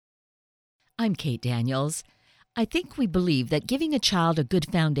I'm Kate Daniels. I think we believe that giving a child a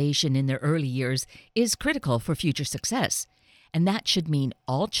good foundation in their early years is critical for future success. And that should mean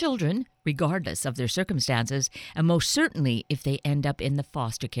all children, regardless of their circumstances, and most certainly if they end up in the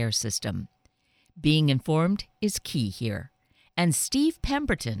foster care system. Being informed is key here. And Steve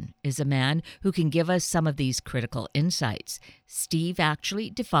Pemberton is a man who can give us some of these critical insights. Steve actually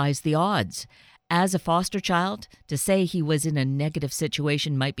defies the odds. As a foster child, to say he was in a negative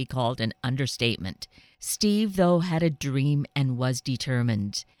situation might be called an understatement. Steve, though, had a dream and was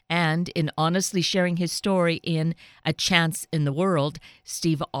determined. And in honestly sharing his story in A Chance in the World,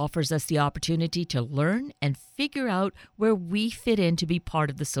 Steve offers us the opportunity to learn and figure out where we fit in to be part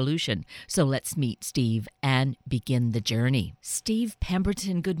of the solution. So let's meet Steve and begin the journey. Steve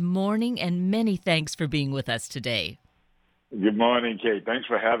Pemberton, good morning and many thanks for being with us today. Good morning, Kate. Thanks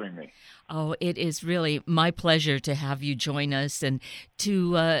for having me. Oh, it is really my pleasure to have you join us and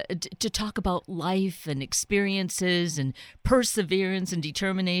to talk about life and experiences and perseverance and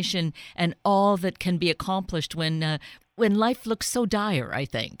determination and all that can be accomplished when life looks so dire, I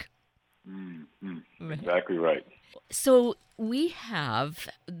think. Mm-hmm. Exactly right. So we have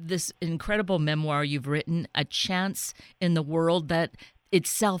this incredible memoir you've written, A Chance in the World, that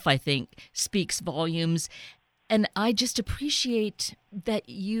itself, I think, speaks volumes. And I just appreciate that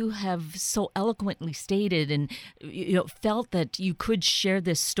you have so eloquently stated and felt that you could share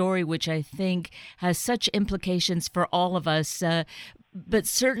this story, which I think has such implications for all of us, but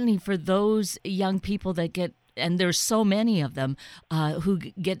certainly for those young people that get, and there's so many of them, who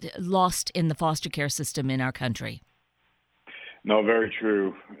get lost in the foster care system in our country. No, very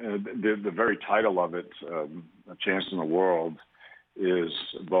true. The very title of it, A Chance in the World, is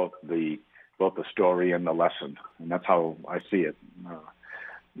both the story and the lesson, and that's how I see it.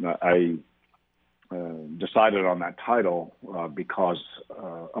 I decided on that title because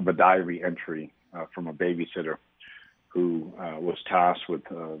of a diary entry from a babysitter who was tasked with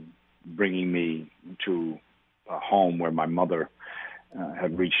bringing me to a home where my mother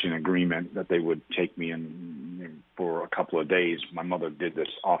had reached an agreement that they would take me in for a couple of days. My mother did this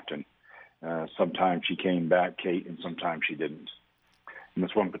often. Sometimes she came back, Kate, and sometimes she didn't. And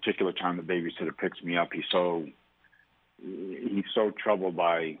this one particular time the babysitter picks me up, he's so troubled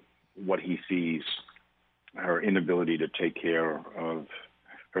by what he sees, her inability to take care of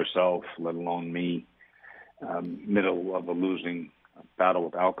herself, let alone me, middle of a losing battle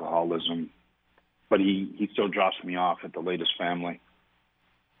with alcoholism. But he still drops me off at the latest family.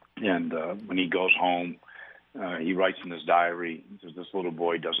 And when he goes home, he writes in his diary, he says, this little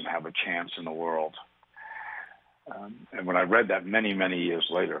boy doesn't have a chance in the world. And when I read that many, many years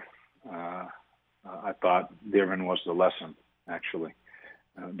later, I thought therein was the lesson, actually,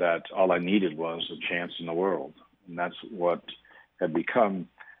 that all I needed was a chance in the world. And that's what had become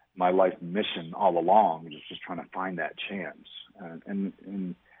my life mission all along, just trying to find that chance.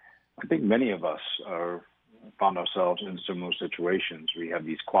 And I think many of us found ourselves in similar situations. We have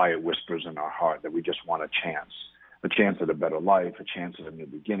these quiet whispers in our heart that we just want a chance at a better life, a chance at a new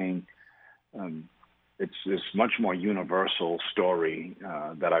beginning. It's this much more universal story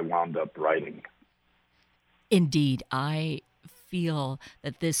that I wound up writing. Indeed, I feel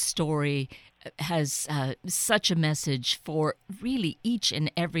that this story has such a message for really each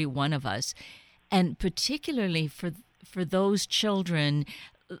and every one of us, and particularly for those children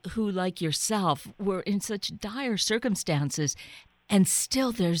who, like yourself, were in such dire circumstances. And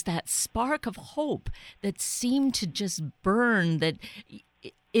still there's that spark of hope that seemed to just burn, that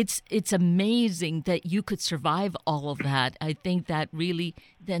it's amazing that you could survive all of that. I think that really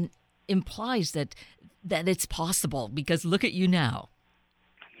then implies that it's possible, because look at you now.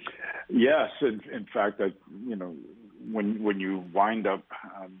 Yes, in fact, when you wind up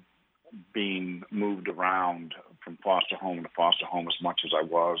being moved around from foster home to foster home as much as I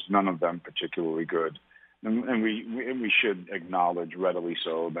was, none of them particularly good, and we should acknowledge readily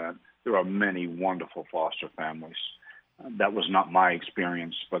so that there are many wonderful foster families. That was not my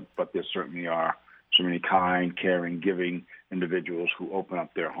experience, but there certainly are so many kind, caring, giving individuals who open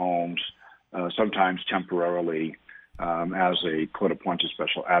up their homes, sometimes temporarily as a court-appointed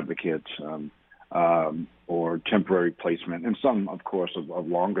special advocate or temporary placement, and some, of course, of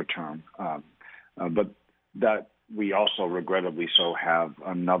longer term. But that we also, regrettably so, have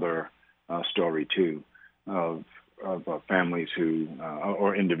another story, too, of families who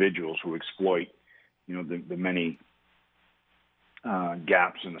or individuals who exploit, the many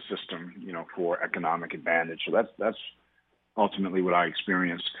gaps in the system, for economic advantage. So that's ultimately what I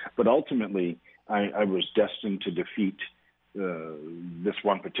experienced. But ultimately, I was destined to defeat this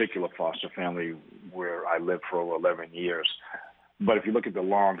one particular foster family where I lived for over 11 years. But if you look at the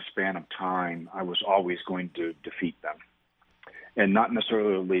long span of time, I was always going to defeat them. And not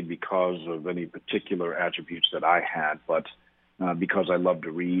necessarily because of any particular attributes that I had, but because I love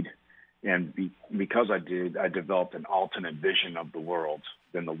to read. And because I did, I developed an alternate vision of the world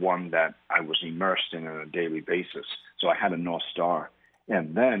than the one that I was immersed in on a daily basis. So I had a North Star.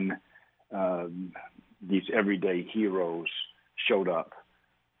 And then these everyday heroes showed up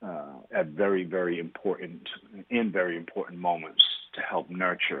at very, very important moments to help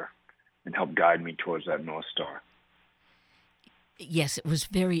nurture and help guide me towards that North Star. Yes, it was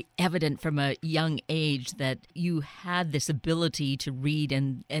very evident from a young age that you had this ability to read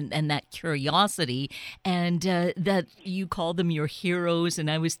and that curiosity, and that you called them your heroes.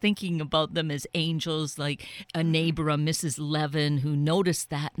 And I was thinking about them as angels, like a neighbor, a Mrs. Levin, who noticed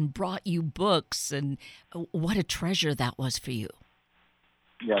that and brought you books. And what a treasure that was for you.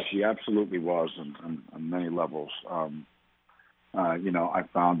 Yeah, she absolutely was on many levels. I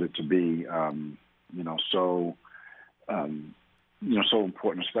found it to be, so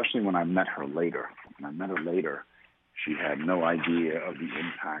important, especially when I met her later. When I met her later, she had no idea of the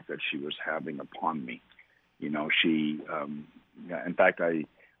impact that she was having upon me. In fact,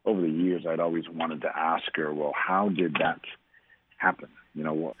 over the years, I'd always wanted to ask her, well, how did that happen?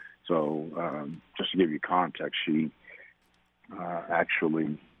 Just to give you context, she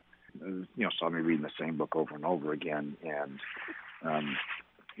actually, saw me reading the same book over and over again, and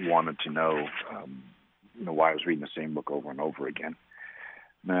wanted to know, why I was reading the same book over and over again.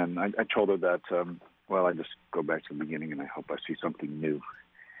 And I told her that, I just go back to the beginning and I hope I see something new.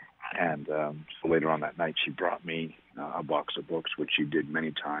 And so later on that night, she brought me a box of books, which she did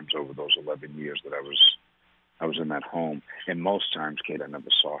many times over those 11 years that I was in that home. And most times, Kate, I never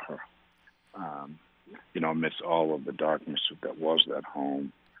saw her. Amidst all of the darkness that was that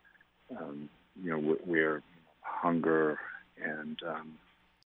home, where hunger and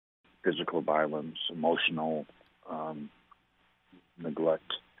physical violence, emotional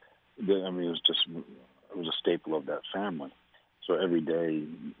neglect. It was a staple of that family. So every day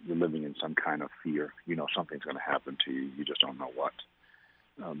you're living in some kind of fear. Something's going to happen to you. You just don't know what.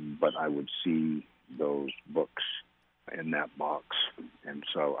 But I would see those books in that box, and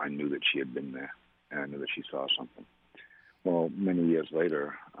so I knew that she had been there, and I knew that she saw something. Well, many years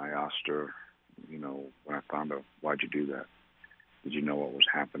later, I asked her, when I found out, why'd you do that? Did you know what was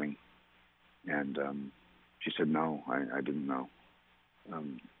happening? And she said, no, I didn't know.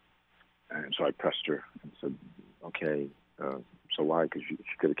 And so I pressed her and said, okay, so why? Because she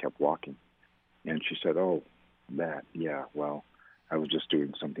could have kept walking. And she said, oh, that, yeah, well, I was just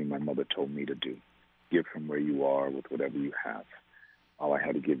doing something my mother told me to do. Give from where you are with whatever you have. All I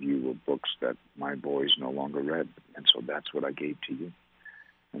had to give you were books that my boys no longer read, and so that's what I gave to you.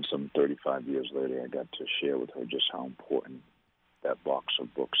 And some 35 years later, I got to share with her just how important that box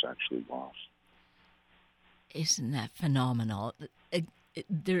of books actually was. Isn't that phenomenal?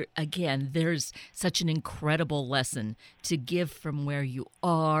 There's such an incredible lesson to give from where you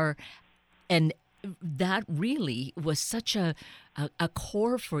are, and that really was such a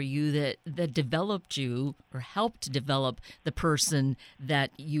core for you that developed you or helped develop the person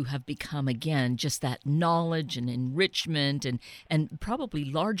that you have become again, just that knowledge and enrichment and probably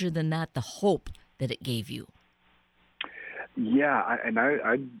larger than that, the hope that it gave you. Yeah,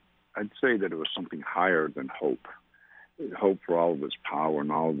 I'd say that it was something higher than hope. Hope, for all of its power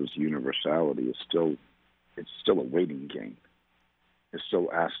and all of its universality, it's still a waiting game. It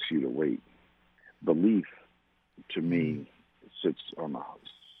still asks you to wait. Belief, to me, sits on a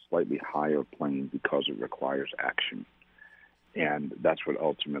slightly higher plane because it requires action. And that's what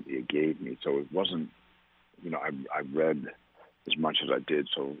ultimately it gave me. So it wasn't, I read as much as I did,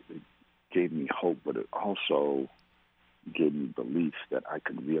 so it gave me hope, but it also gave me belief that I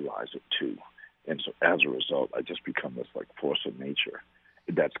could realize it too. And so as a result, I just become this force of nature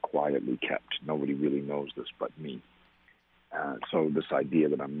that's quietly kept. Nobody really knows this but me. So this idea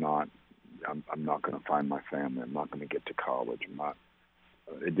that I'm not going to find my family, I'm not going to get to college,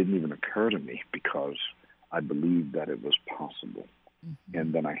 it didn't even occur to me because I believed that it was possible. Mm-hmm.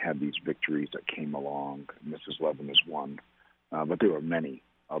 And then I had these victories that came along. Mrs. Levin is one, but there were many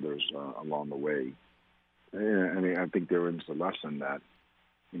others along the way. And I think there is a lesson that,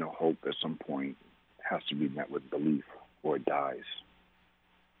 hope at some point has to be met with belief or it dies.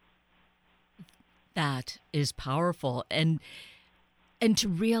 That is powerful. And to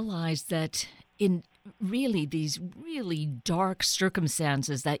realize that in really these really dark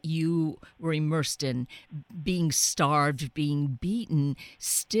circumstances that you were immersed in, being starved, being beaten,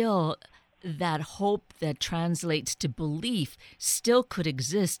 still that hope that translates to belief still could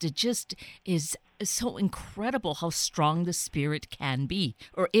exist. It just is so incredible how strong the spirit can be,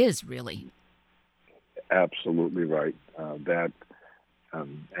 or is really. Absolutely right. That,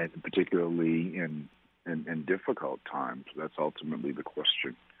 and particularly in difficult times, that's ultimately the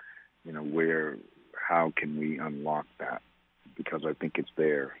question. How can we unlock that? Because I think it's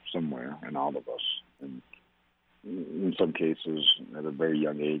there somewhere in all of us. And in some cases, at a very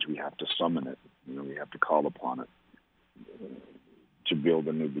young age, we have to summon it. We have to call upon it to build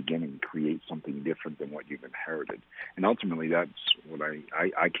a new beginning, create something different than what you've inherited. And ultimately, that's what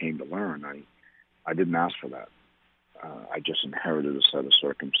I came to learn. I didn't ask for that. I just inherited a set of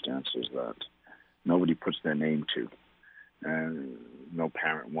circumstances that nobody puts their name to. And no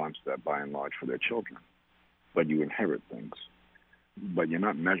parent wants that by and large for their children. But you inherit things. But you're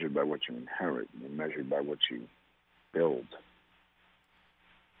not measured by what you inherit. You're measured by what you build.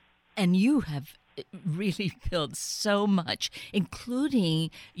 And you have really built so much,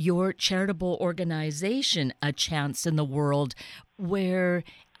 including your charitable organization, A Chance in the World, where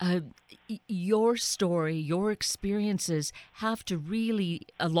your story, your experiences have to really,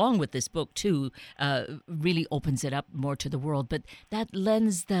 along with this book too, really opens it up more to the world. But that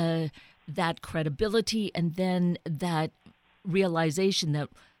lends that credibility and then that realization that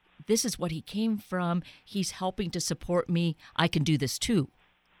this is what he came from. He's helping to support me. I can do this too.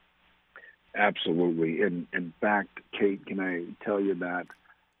 Absolutely. In fact, Kate, can I tell you that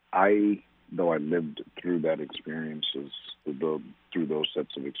though I lived through through those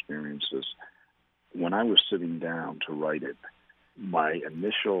sets of experiences, when I was sitting down to write it, my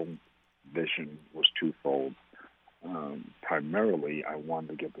initial vision was twofold. Primarily, I wanted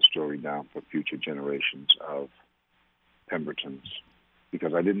to get the story down for future generations of Pembertons,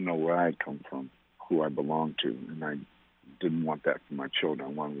 because I didn't know where I'd come from, who I belonged to, and I didn't want that for my children.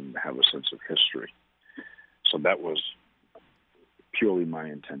 I wanted them to have a sense of history. So that was purely my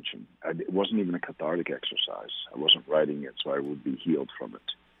intention. It wasn't even a cathartic exercise. I wasn't writing it so I would be healed from it.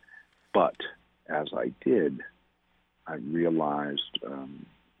 But as I did, I realized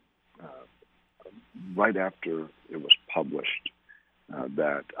right after it was published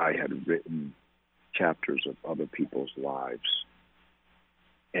that I had written chapters of other people's lives.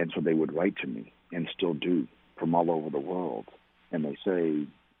 And so they would write to me, and still do, from all over the world. And they say,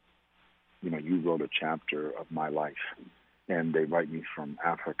 you wrote a chapter of my life. And they write me from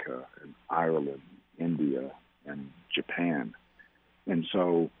Africa and Ireland, India, and Japan. And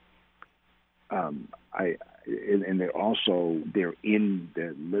so they're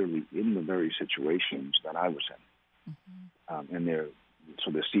literally in the very situations that I was in. Mm-hmm. And they're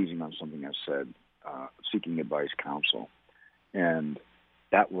seizing on something I said, seeking advice, counsel. And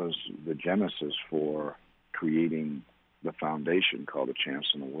that was the genesis for creating the foundation called A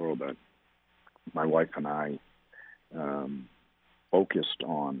Chance in the World that my wife and I focused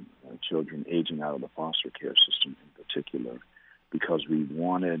on children aging out of the foster care system in particular, because we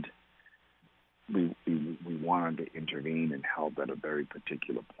wanted to intervene and help at a very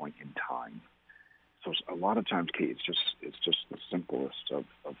particular point in time. So a lot of times, Kate, it's just the simplest of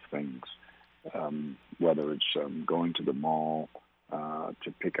things. Whether it's going to the mall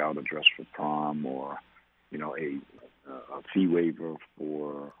to pick out a dress for prom, or a fee waiver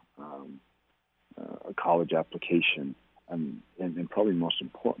for a college application, and probably most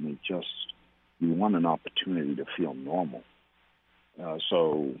importantly, just you want an opportunity to feel normal.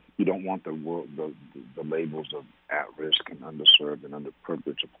 So you don't want the labels of at-risk and underserved and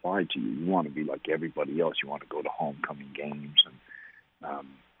underprivileged applied to you. You want to be like everybody else. You want to go to homecoming games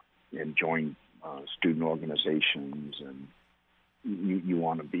and join student organizations, and you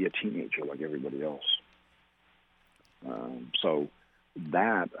want to be a teenager like everybody else. So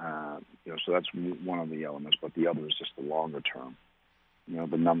that's one of the elements, but the other is just the longer term.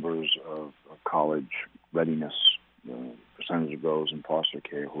 The numbers of college readiness, the percentage of those in foster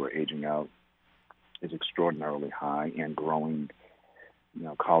care who are aging out is extraordinarily high and growing.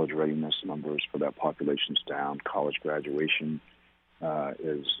 College readiness numbers for that population is down. College graduation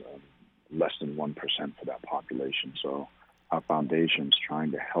is less than 1% for that population. So our foundation is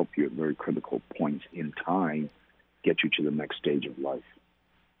trying to help you at very critical points in time get you to the next stage of life.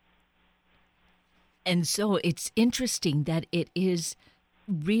 And so it's interesting that it is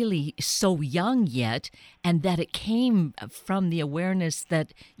really so young yet, and that it came from the awareness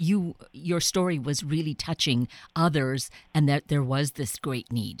that your story was really touching others, and that there was this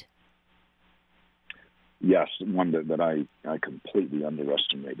great need. Yes, one that I completely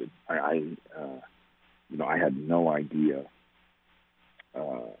underestimated. I had no idea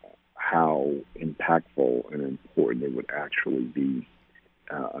how impactful and important it would actually be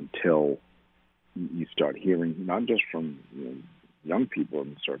until you start hearing not just from young people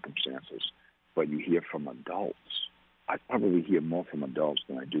in circumstances, but you hear from adults. I probably hear more from adults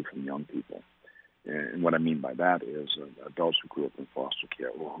than I do from young people. And what I mean by that is adults who grew up in foster care,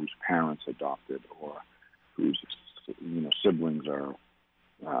 or whose parents adopted, or whose siblings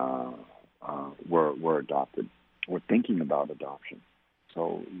were adopted, or thinking about adoption.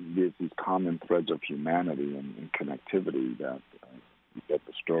 So there's these common threads of humanity and connectivity that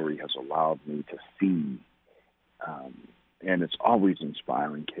the story has allowed me to see, and it's always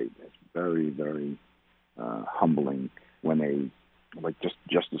inspiring, Kate. It's very, very humbling when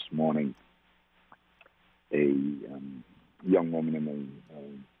just this morning, a young woman in a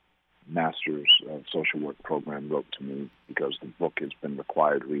master's social work program wrote to me because the book has been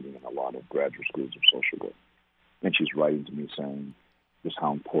required reading in a lot of graduate schools of social work, and she's writing to me saying just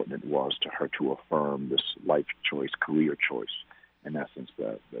how important it was to her to affirm this life choice, career choice, in essence,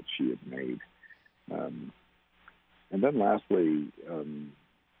 that she had made. And then lastly,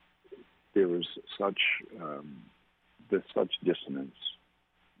 there is such dissonance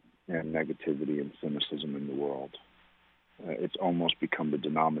and negativity and cynicism in the world. It's almost become the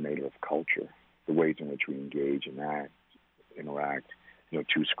denominator of culture, the ways in which we engage and interact.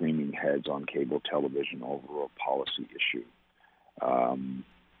 Two screaming heads on cable television over a policy issue,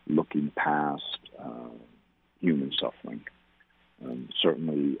 looking past human suffering.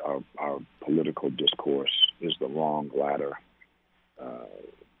 Certainly, our political discourse is the wrong ladder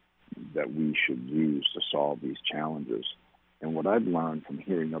that we should use to solve these challenges. And what I've learned from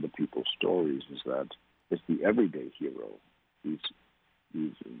hearing other people's stories is that it's the everyday hero.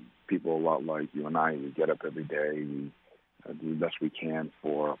 These people, a lot like you and I, we get up every day, we do the best we can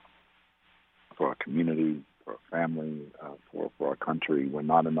for our community, for our family, for our country. We're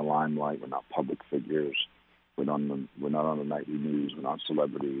not in the limelight. We're not public figures. We're not on the nightly news. We're not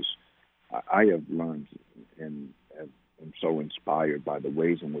celebrities. I have learned and am so inspired by the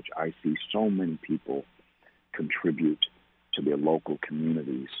ways in which I see so many people contribute to their local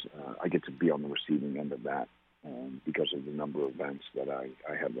communities. I get to be on the receiving end of that because of the number of events that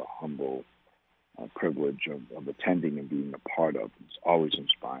I have the humble privilege of attending and being a part of. It's always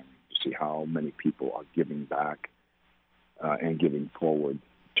inspiring to see how many people are giving back and giving forward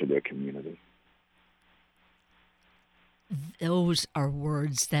to their community. Those are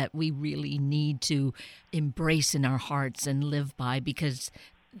words that we really need to embrace in our hearts and live by, because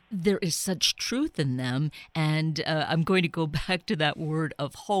there is such truth in them. And I'm going to go back to that word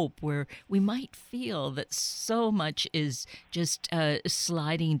of hope, where we might feel that so much is just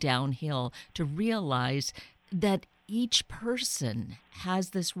sliding downhill, to realize that each person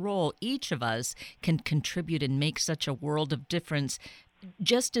has this role. Each of us can contribute and make such a world of difference,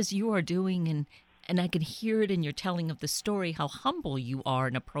 just as you are doing. And I can hear it in your telling of the story, how humble you are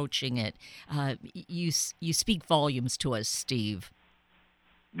in approaching it. You speak volumes to us, Steve.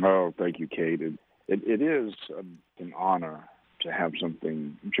 Oh, thank you, Kate. It is an honor to have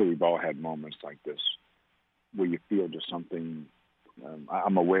something. I'm sure we've all had moments like this where you feel just something.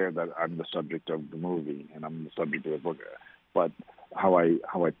 I'm aware that I'm the subject of the movie and I'm the subject of the book, but how I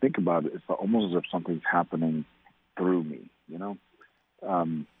think about it, it's almost as if something's happening through me.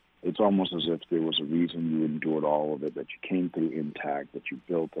 It's almost as if there was a reason you endured all of it, that you came through intact, that you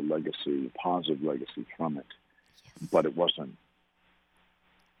built a legacy, a positive legacy from it, yes. But it wasn't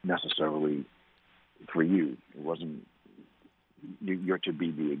necessarily for you. It wasn't. You're to be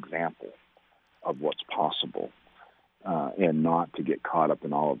the example of what's possible, and not to get caught up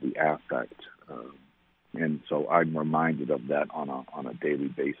in all of the affect. And so I'm reminded of that on a daily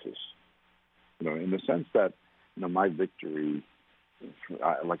basis. In the sense that my victory.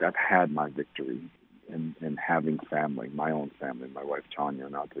 I've had my victory in having family, my own family, my wife Tanya,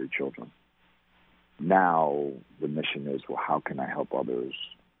 and our 3 children. Now the mission is, well, how can I help others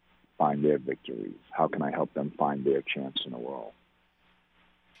find their victories? How can I help them find their chance in the world?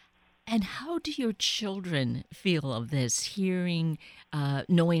 And how do your children feel of this, hearing,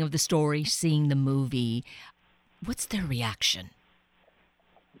 knowing of the story, seeing the movie? What's their reaction?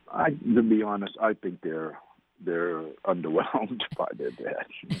 To be honest, I think they're underwhelmed by their dad.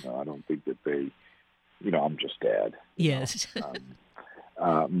 I don't think that they, I'm just dad. Yes.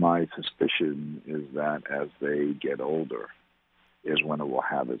 My suspicion is that as they get older is when it will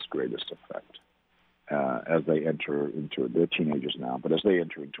have its greatest effect. As they enter into, they're teenagers now, but as they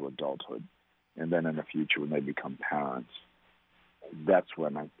enter into adulthood, and then in the future when they become parents, that's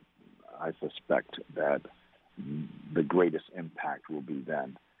when I suspect that the greatest impact will be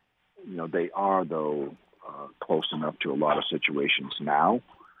then. They are, though, close enough to a lot of situations now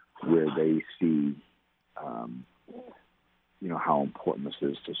where they see, how important this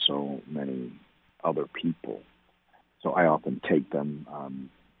is to so many other people. So I often take them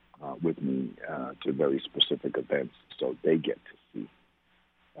with me to very specific events so they get to see,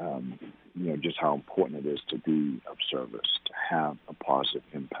 just how important it is to be of service, to have a positive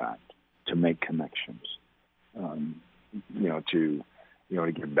impact, to make connections, to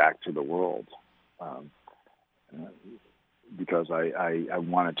give back to the world. Because I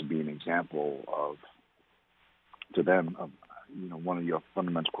want it to be an example to them of, one of your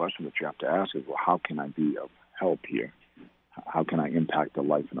fundamental questions that you have to ask is, well, how can I be of help here? How can I impact their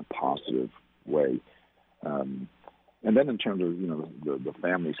life in a positive way? And then in terms of, the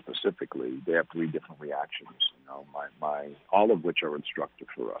family specifically, they have 3 different reactions, all of which are instructive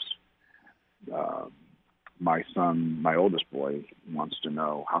for us. My son, my oldest boy, wants to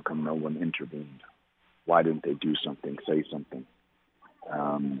know, how come no one intervened? Why didn't they do something, say something?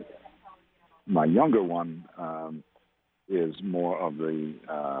 My younger one is more of the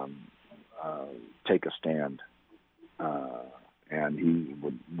take a stand, and he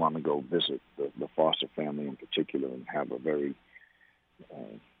would want to go visit the foster family in particular and have a very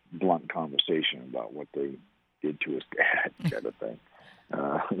blunt conversation about what they did to his dad, kind of thing.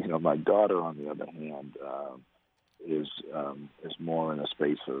 My daughter, on the other hand, is more in a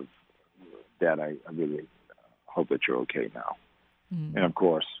space of, Dad, I really hope that you're okay now. Mm. And of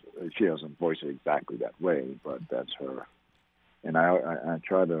course, she doesn't voice it exactly that way, but that's her. And I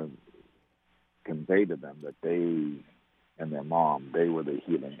try to convey to them that they and their mom, they were the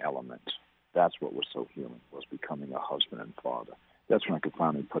healing element. That's what was so healing, was becoming a husband and father. That's when I could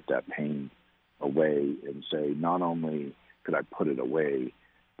finally put that pain away and say, not only could I put it away,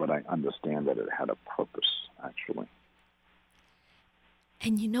 but I understand that it had a purpose, actually.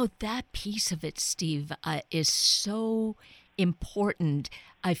 And that piece of it, Steve, is so important.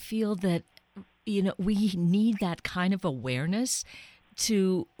 I feel that, we need that kind of awareness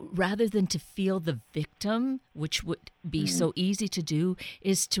to, rather than to feel the victim, which would be so easy to do,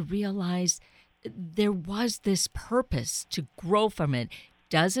 is to realize there was this purpose to grow from it.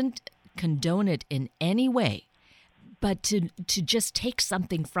 Doesn't condone it in any way, but to just take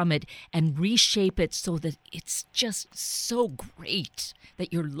something from it and reshape it so that it's just so great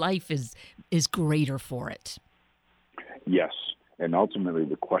that your life is greater for it. Yes, and ultimately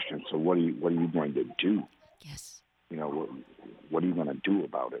the question: so what are you going to do? Yes. What are you going to do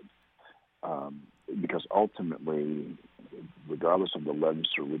about it? Because ultimately, regardless of the lens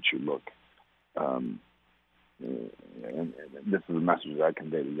through which you look, and this is a message that I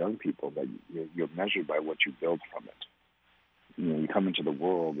convey to young people, that you're measured by what you build from it. You come into the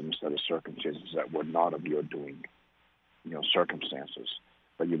world in a set of circumstances that were not of your doing, circumstances,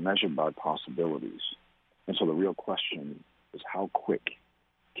 but you're measured by possibilities. And so the real question is, how quick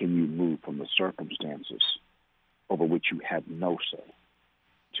can you move from the circumstances over which you had no say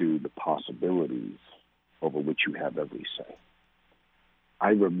to the possibilities over which you have every say? I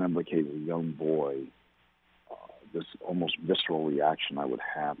remember, as a young boy, this almost visceral reaction I would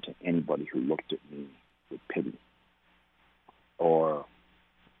have to anybody who looked at me with pity, or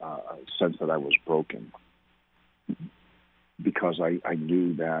a sense that I was broken, because I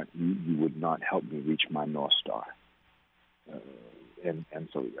knew that you would not help me reach my North Star. And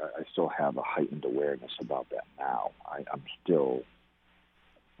so I still have a heightened awareness about that now. I'm still,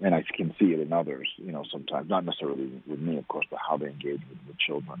 and I can see it in others, sometimes, not necessarily with me, of course, but how they engage with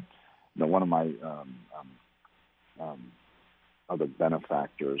children. One of my other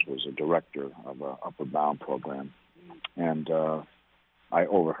benefactors was a director of a Upward Bound program, and I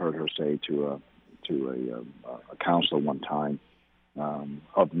overheard her say to a counselor one time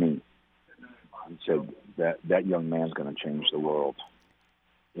of me, and said that young man's going to change the world.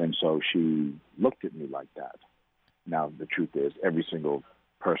 And so she looked at me like that. Now, the truth is, every single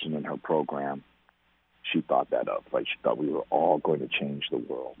person in her program, she thought that of. Like, she thought we were all going to change the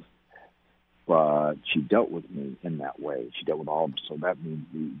world. But she dealt with me in that way. She dealt with all of them. So that means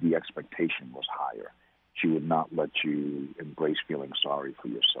the expectation was higher. She would not let you embrace feeling sorry for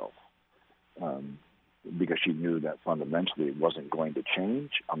yourself, because she knew that fundamentally it wasn't going to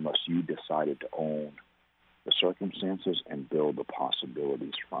change unless you decided to own the circumstances and build the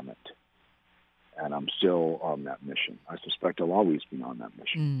possibilities from it. And I'm still on that mission. I suspect I'll always be on that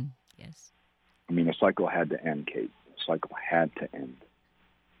mission. Yes. I mean, the cycle had to end, Kate. The cycle had to end.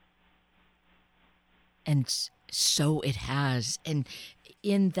 And so it has. And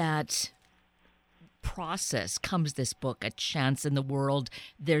in that process comes this book, A Chance in the World.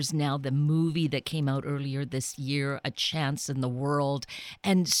 There's now the movie that came out earlier this year, A Chance in the World.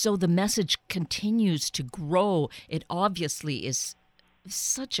 And so the message continues to grow. It obviously is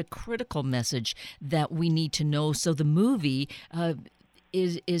such a critical message that we need to know. So the movie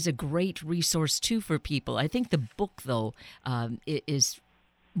is a great resource too for people. I think the book, though, is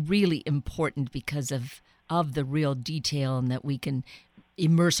really important because of the real detail, and that we can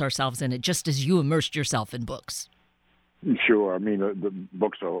immerse ourselves in it, just as you immersed yourself in books. Sure. I mean, the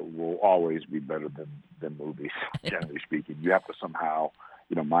books will always be better than movies, generally speaking. You have to somehow,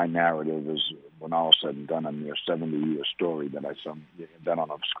 my narrative is, when all is said and done, a near 70-year story that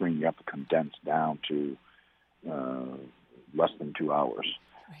on a screen you have to condense down to less than 2 hours.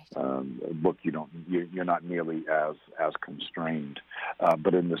 Right. A book, you're not nearly as constrained.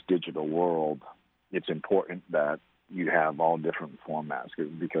 But in this digital world, it's important that you have all different formats,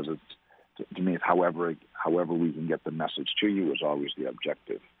 because to me, it's however we can get the message to you is always the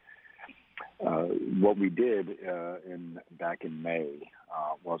objective. What we did back in May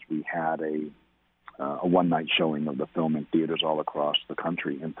was we had a one-night showing of the film in theaters all across the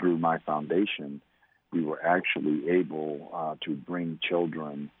country, and through my foundation, we were actually able to bring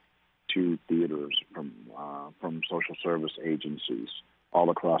children to theaters from social service agencies all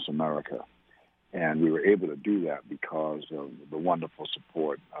across America. And we were able to do that because of the wonderful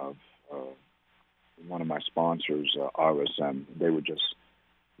support of one of my sponsors, RSM. They were just,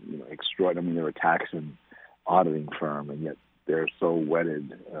 extraordinary. I mean, they're a tax and auditing firm, and yet they're so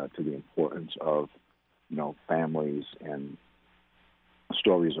wedded to the importance of, families and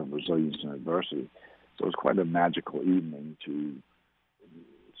stories of resilience and adversity. So it was quite a magical evening to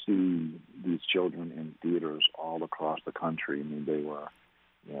see these children in theaters all across the country. I mean, they were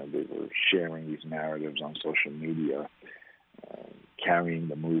sharing these narratives on social media, carrying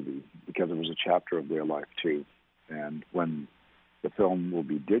the movie, because it was a chapter of their life too. And when the film will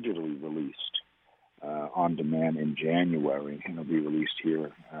be digitally released on demand in January, and it'll be released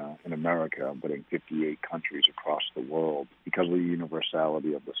here in America, but in 58 countries across the world, because of the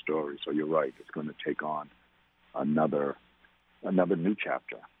universality of the story. So you're right, it's going to take on another new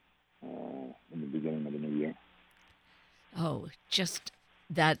chapter in the beginning of the new year. Oh,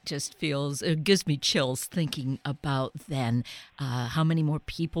 that just it gives me chills thinking about then how many more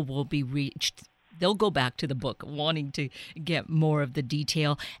people will be reached. They'll go back to the book wanting to get more of the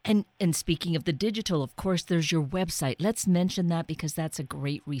detail. And speaking of the digital, of course, there's your website. Let's mention that, because that's a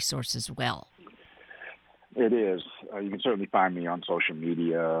great resource as well. It is. You can certainly find me on social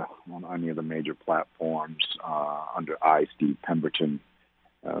media, on any of the major platforms under Steve Pemberton.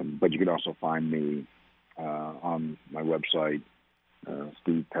 But you can also find me on my website,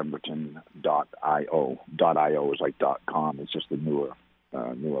 stevepemberton.io. .io is like .com. It's just the newer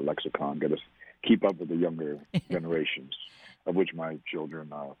lexicon. Got to keep up with the younger generations, of which my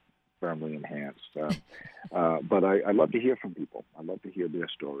children are firmly enhanced. But I love to hear from people. I love to hear their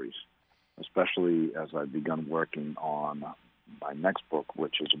stories, especially as I've begun working on my next book,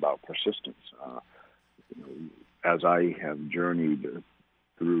 which is about persistence. As I have journeyed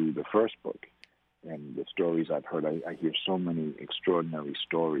through the first book and the stories I've heard, I hear so many extraordinary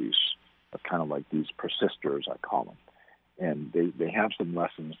stories of kind of like these persisters, I call them. And they have some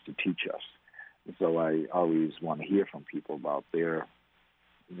lessons to teach us. And so I always want to hear from people about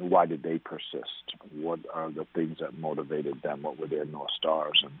why did they persist? What are the things that motivated them? What were their North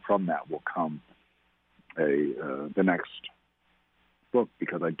Stars? And from that will come the next book,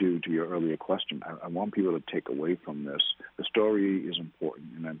 because I do, to your earlier question, I want people to take away from this. The story is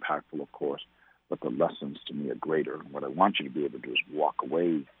important and impactful, of course, but the lessons to me are greater. What I want you to be able to do is walk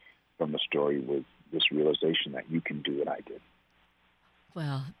away from the story with this realization that you can do what I did.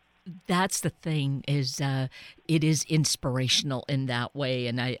 Well, that's the thing, is it is inspirational in that way.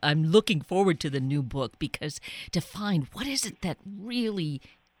 And I'm looking forward to the new book, because to find what is it that really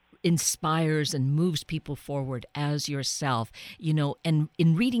inspires and moves people forward as yourself, and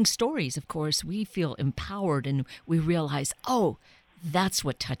in reading stories, of course, we feel empowered and we realize, oh, that's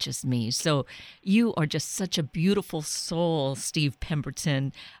what touches me. So you are just such a beautiful soul, Steve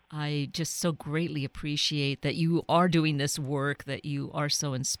Pemberton. I just so greatly appreciate that you are doing this work, that you are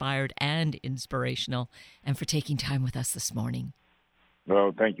so inspired and inspirational, and for taking time with us this morning.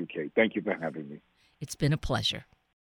 Well, thank you, Kate. Thank you for having me. It's been a pleasure.